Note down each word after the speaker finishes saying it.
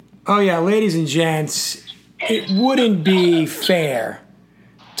Oh, yeah, ladies and gents, it wouldn't be fair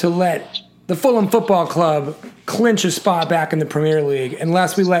to let the Fulham Football Club clinch a spot back in the Premier League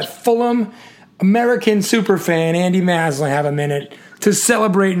unless we let Fulham American superfan Andy Maslin have a minute to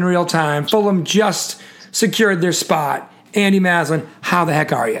celebrate in real time. Fulham just secured their spot. Andy Maslin, how the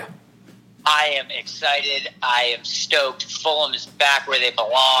heck are you? I am excited. I am stoked. Fulham is back where they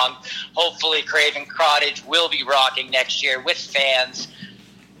belong. Hopefully, Craven Cottage will be rocking next year with fans.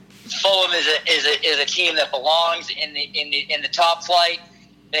 Fulham is a team that belongs in the top flight.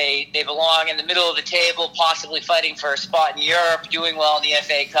 They belong in the middle of the table, possibly fighting for a spot in Europe, doing well in the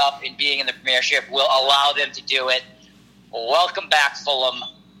FA Cup, and being in the Premiership will allow them to do it. Welcome back, Fulham,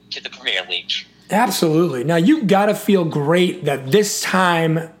 to the Premier League. Absolutely. Now, you got to feel great that this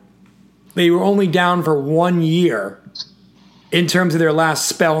time they were only down for 1 year in terms of their last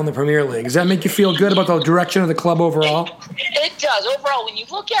spell in the Premier League. Does that make you feel good about the direction of the club overall? It does. Overall, when you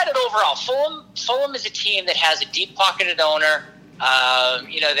look at it overall, Fulham is a team that has a deep-pocketed owner.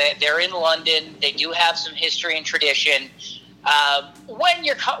 They're in London. They do have some history and tradition. When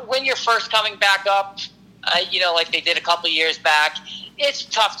you're first coming back up, like they did a couple years back, it's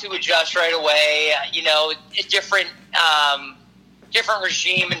tough to adjust right away. A different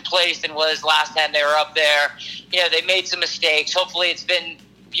regime in place than was last time they were up there. They made some mistakes. Hopefully, it's been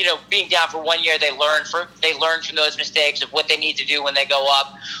being down for 1 year. They learn from those mistakes of what they need to do when they go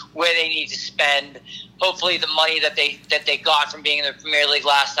up, where they need to spend. Hopefully, the money that they got from being in the Premier League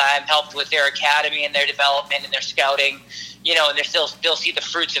last time helped with their academy and their development and their scouting. And they're still see the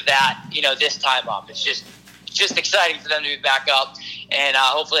fruits of that. This time up, it's just exciting for them to be back up, and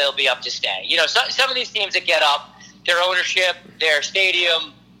hopefully they'll be up to stay. Some of these teams that get up, their ownership, their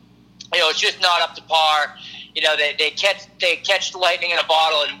stadium, it's just not up to par. They catch the lightning in a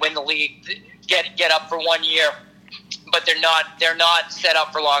bottle and win the league, get up for 1 year, but they're not set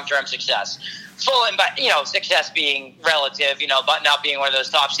up for long-term success. Fulham, but success being relative, but not being one of those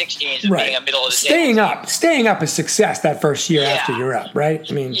top 6 teams, and being a middle of the table. Staying up is success that first year after you're up, right?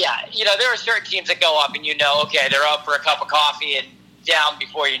 I mean, there are certain teams that go up and okay, they're up for a cup of coffee and down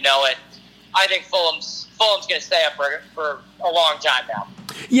before you know it. I think Fulham's going to stay up for a long time now.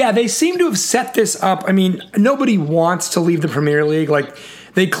 Yeah, they seem to have set this up. I mean, nobody wants to leave the Premier League. Like,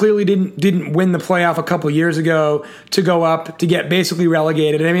 they clearly didn't win the playoff a couple years ago to go up to get basically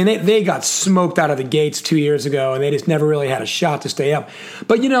relegated. I mean, they got smoked out of the gates 2 years ago, and they just never really had a shot to stay up.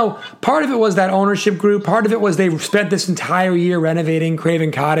 But, part of it was that ownership group. Part of it was they spent this entire year renovating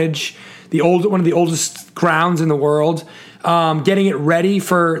Craven Cottage, one of the oldest grounds in the world, getting it ready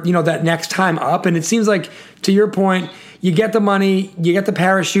for, that next time up. And it seems like, to your point, you get the money, you get the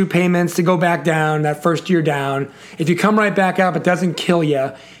parachute payments to go back down, that first year down. If you come right back up, it doesn't kill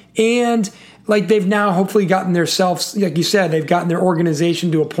you. And they've now hopefully gotten themselves, like you said, they've gotten their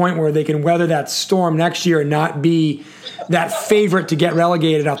organization to a point where they can weather that storm next year and not be that favorite to get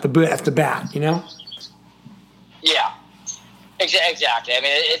relegated off the bat, Yeah, exactly. I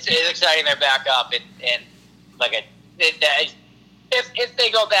mean, it's exciting they're back up, and if they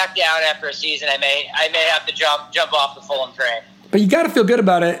go back down after a season, I may have to jump off the Fulham train. But you got to feel good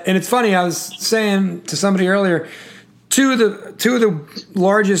about it. And it's funny, I was saying to somebody earlier, two of the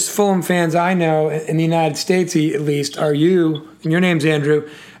largest Fulham fans I know in the United States, at least, are you, and your name's Andrew,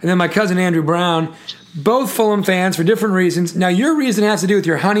 and then my cousin Andrew Brown, both Fulham fans for different reasons. Now, your reason has to do with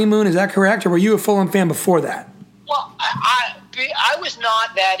your honeymoon, is that correct? Or were you a Fulham fan before that? Well, I was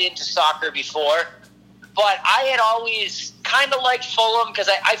not that into soccer before, but I had always kind of liked Fulham because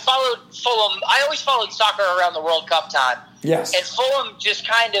I followed Fulham. I always followed soccer around the World Cup time. Yes. And Fulham just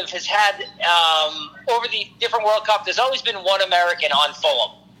kind of has had, over the different World Cup, there's always been one American on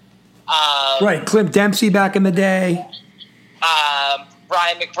Fulham. Right. Clint Dempsey back in the day.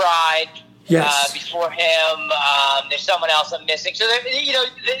 Brian McBride. Yes. Before him. There's someone else I'm missing. So,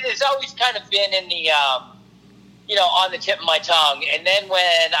 it's always kind of been in the, on the tip of my tongue. And then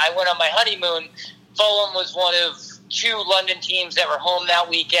when I went on my honeymoon, Fulham was one of 2 London teams that were home that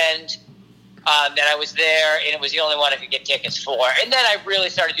weekend. That I was there, and it was the only one I could get tickets for. And then I really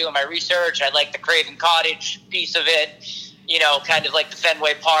started doing my research. I liked the Craven Cottage piece of it, kind of like the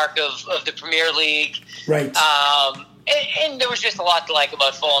Fenway Park of the Premier League. Right. And there was just a lot to like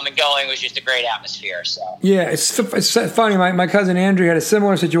about Fulham, and going was just a great atmosphere. So yeah, it's funny. My cousin Andrew had a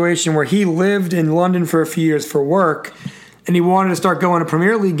similar situation where he lived in London for a few years for work, and he wanted to start going to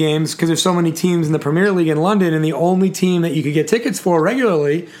Premier League games because there's so many teams in the Premier League in London, and the only team that you could get tickets for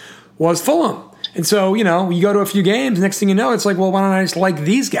regularly was Fulham. And so, you go to a few games, next thing you know, it's like, well, why don't I just like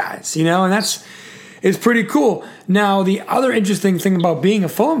these guys, and it's pretty cool. Now, the other interesting thing about being a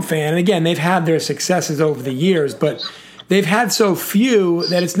Fulham fan, and again, they've had their successes over the years, but they've had so few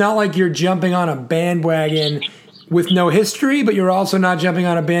that it's not like you're jumping on a bandwagon with no history, but you're also not jumping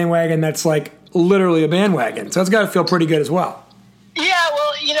on a bandwagon that's like literally a bandwagon. So it's got to feel pretty good as well. Yeah,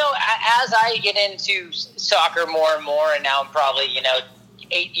 well, as I get into soccer more and more, and now I'm probably,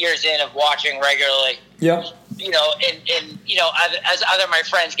 8 years in of watching regularly. Yep. As other my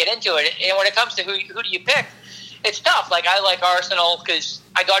friends get into it, and when it comes to who do you pick, it's tough. Like, I like Arsenal because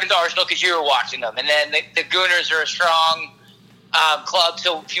I got into Arsenal because you were watching them, and then the Gooners are a strong club.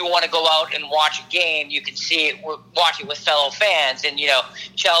 So if you want to go out and watch a game, you can watch it with fellow fans. And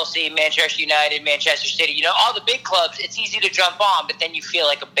Chelsea, Manchester United, Manchester City, all the big clubs. It's easy to jump on, but then you feel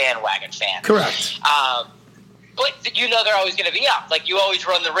like a bandwagon fan. Correct. But they're always going to be up. Like, you always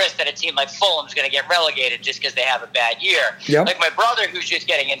run the risk that a team like Fulham's going to get relegated just because they have a bad year. Yep. Like my brother, who's just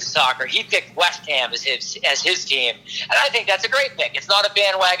getting into soccer, he picked West Ham as his team, and I think that's a great pick. It's not a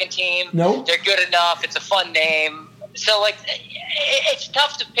bandwagon team. Nope. They're good enough. It's a fun name. So, it's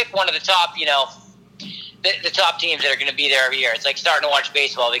tough to pick one of the top, the top teams that are going to be there every year. It's like starting to watch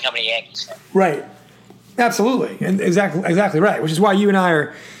baseball, becoming a Yankees fan. Right. Absolutely. And exactly right. Which is why you and I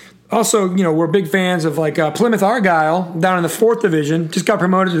are also, we're big fans of Plymouth Argyle down in the 4th division, just got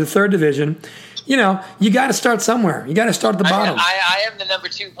promoted to the 3rd division. You got to start somewhere. You got to start at the bottom. I am the number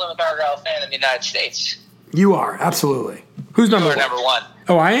 2 Plymouth Argyle fan in the United States. You are, absolutely. Who's number 1? Number 1.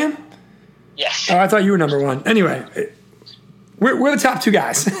 Oh, I am? Yes. Oh, I thought you were number 1. Anyway, we're the top 2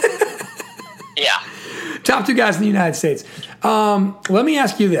 guys. Yeah. Top 2 guys in the United States. Let me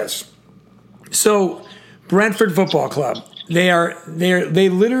ask you this. So, Brentford Football Club, they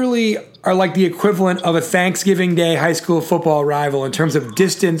literally are like the equivalent of a Thanksgiving Day high school football rival in terms of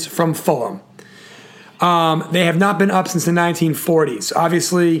distance from Fulham. They have not been up since the 1940s.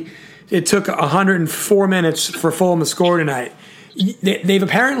 Obviously, it took 104 minutes for Fulham to score tonight. They've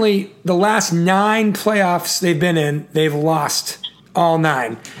apparently, the last 9 playoffs they've been in, they've lost all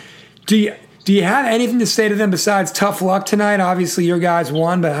 9. Do you have anything to say to them besides tough luck tonight? Obviously, your guys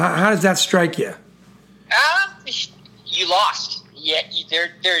won, but how does that strike you? You lost. Yeah,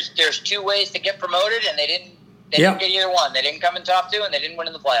 there's 2 ways to get promoted, and they didn't get either one. They didn't come in top 2, and they didn't win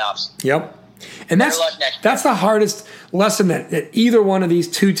in the playoffs. Yep. And that's the hardest lesson that either one of these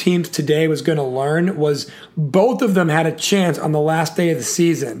 2 teams today was going to learn, was both of them had a chance on the last day of the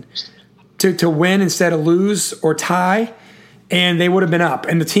season to win instead of lose or tie, and they would have been up.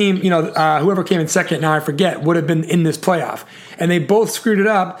 And the team, whoever came in second, now I forget, would have been in this playoff. And they both screwed it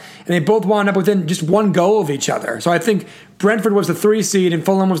up, and they both wound up within just 1 goal of each other. So I think Brentford was the 3 seed and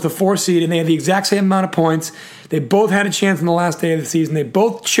Fulham was the 4 seed, and they had the exact same amount of points. They both had a chance on the last day of the season. They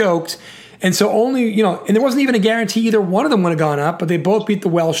both choked. And so only, and there wasn't even a guarantee either one of them would have gone up, but they both beat the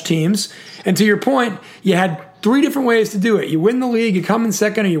Welsh teams. And to your point, you had 3 different ways to do it. You win the league, you come in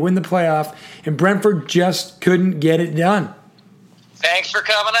second, or you win the playoff. And Brentford just couldn't get it done. Thanks for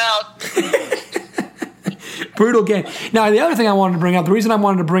coming out. Brutal game. Now, the other thing I wanted to bring up, the reason I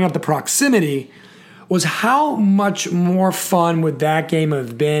wanted to bring up the proximity was how much more fun would that game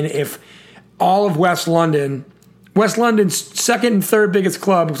have been if all of West London's second and third biggest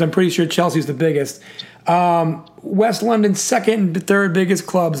club, because I'm pretty sure Chelsea's the biggest, West London's second and third biggest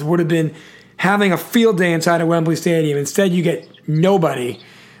clubs would have been having a field day inside of Wembley Stadium. Instead, you get nobody. It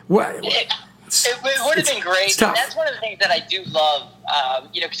would have been great. And that's one of the things that I do love,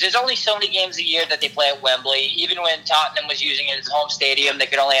 because there's only so many games a year that they play at Wembley. Even when Tottenham was using it as home stadium, they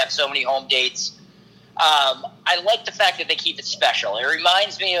could only have so many home dates. I like the fact that they keep it special. It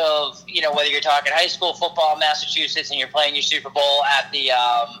reminds me of, whether you're talking high school football in Massachusetts and you're playing your Super Bowl at the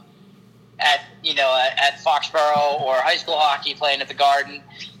at Foxborough, or high school hockey playing at the Garden.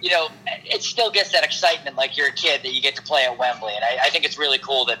 It still gets that excitement like you're a kid that you get to play at Wembley. And I think it's really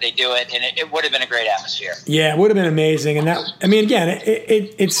cool that they do it, and it would have been a great atmosphere. Yeah, it would have been amazing. And that, again,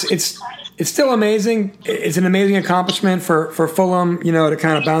 it's still amazing. It's an amazing accomplishment for Fulham, to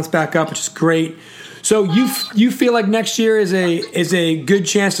kind of bounce back up, which is great. So you feel like next year is a good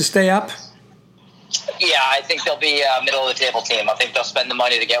chance to stay up? Yeah, I think they'll be a middle of the table team. I think they'll spend the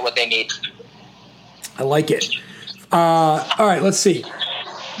money to get what they need. I like it. All right, let's see.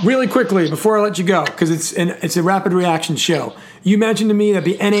 Really quickly before I let you go, because it's a rapid reaction show. You mentioned to me that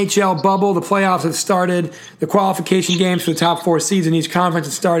the NHL bubble, the playoffs have started, the qualification games for the top 4 seeds in each conference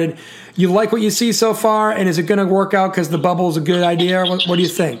have started. You like what you see so far, and is it going to work out because the bubble is a good idea? What do you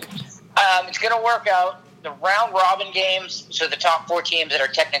think? It's going to work out. The round-robin games, so the top 4 teams that are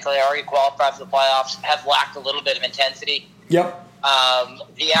technically already qualified for the playoffs, have lacked a little bit of intensity. Yep.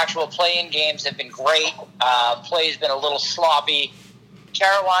 The actual play-in games have been great. Play's been a little sloppy.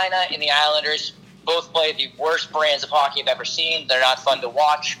 Carolina and the Islanders both play the worst brands of hockey I've ever seen. They're not fun to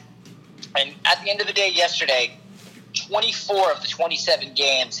watch. And at the end of the day yesterday, 24 of the 27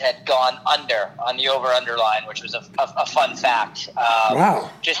 games had gone under on the over-under line, which was a fun fact. Wow.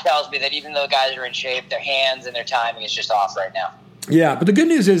 Just tells me that even though guys are in shape, their hands and their timing is just off right now. Yeah, but the good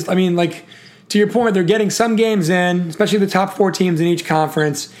news is, I mean, like, to your point, they're getting some games in, especially the top 4 teams in each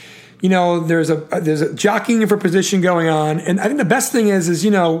conference. You know, there's a jockeying for position going on. And I think the best thing is,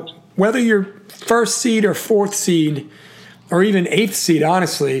 you know, whether you're first seed or fourth seed or even eighth seed,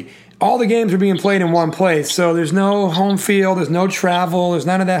 honestly, all the games are being played in one place. So there's no home field, there's no travel, there's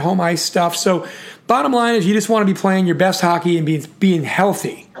none of that home ice stuff. So bottom line is you just want to be playing your best hockey and being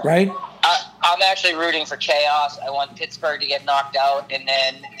healthy, right? I'm actually rooting for chaos. I want Pittsburgh to get knocked out, and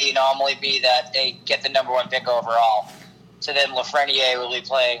then the anomaly be that they get the number 1 pick overall. So then Lafreniere will be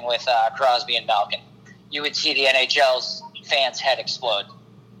playing with Crosby and Malkin. You would see the NHL's fans' head explode.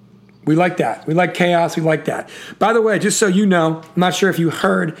 We like that. We like chaos. We like that. By the way, just so you know, I'm not sure if you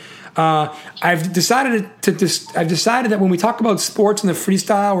heard, I've decided that when we talk about sports and the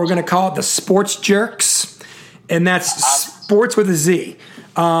freestyle, we're going to call it the Sports Jerks, and that's sports with a Z.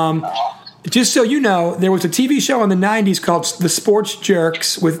 Just so you know, there was a TV show in the 90s called The Sports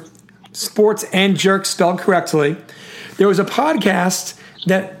Jerks with sports and jerks spelled correctly. There was a podcast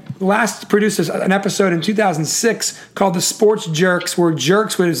that last produced an episode in 2006 called The Sports Jerks, where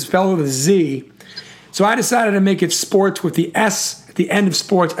jerks was spelled with a Z. So I decided to make it sports with the S at the end of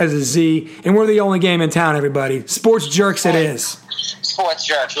sports as a Z, and we're the only game in town, everybody. Sports Jerks it is. Sports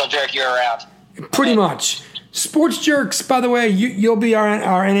Jerks, we'll jerk you around. Pretty much. Sports Jerks, by the way, you'll be our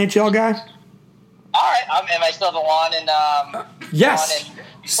NHL guy? All right. Am I still the lawn and yes.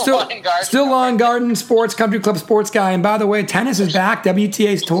 Still Lawn Garden Sports Country Club sports guy. And by the way, tennis is back.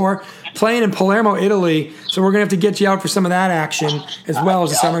 WTA's tour playing in Palermo, Italy. So we're gonna have to get you out for some of that action as well as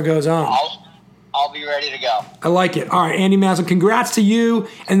the summer goes on. I'll be ready to go. I like it. All right, Andy Maslin, congrats to you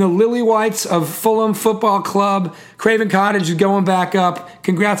and the Lily Whites of Fulham Football Club. Craven Cottage is going back up.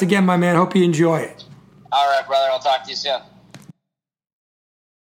 Congrats again, my man. Hope you enjoy it. All right, brother. I'll talk to you soon.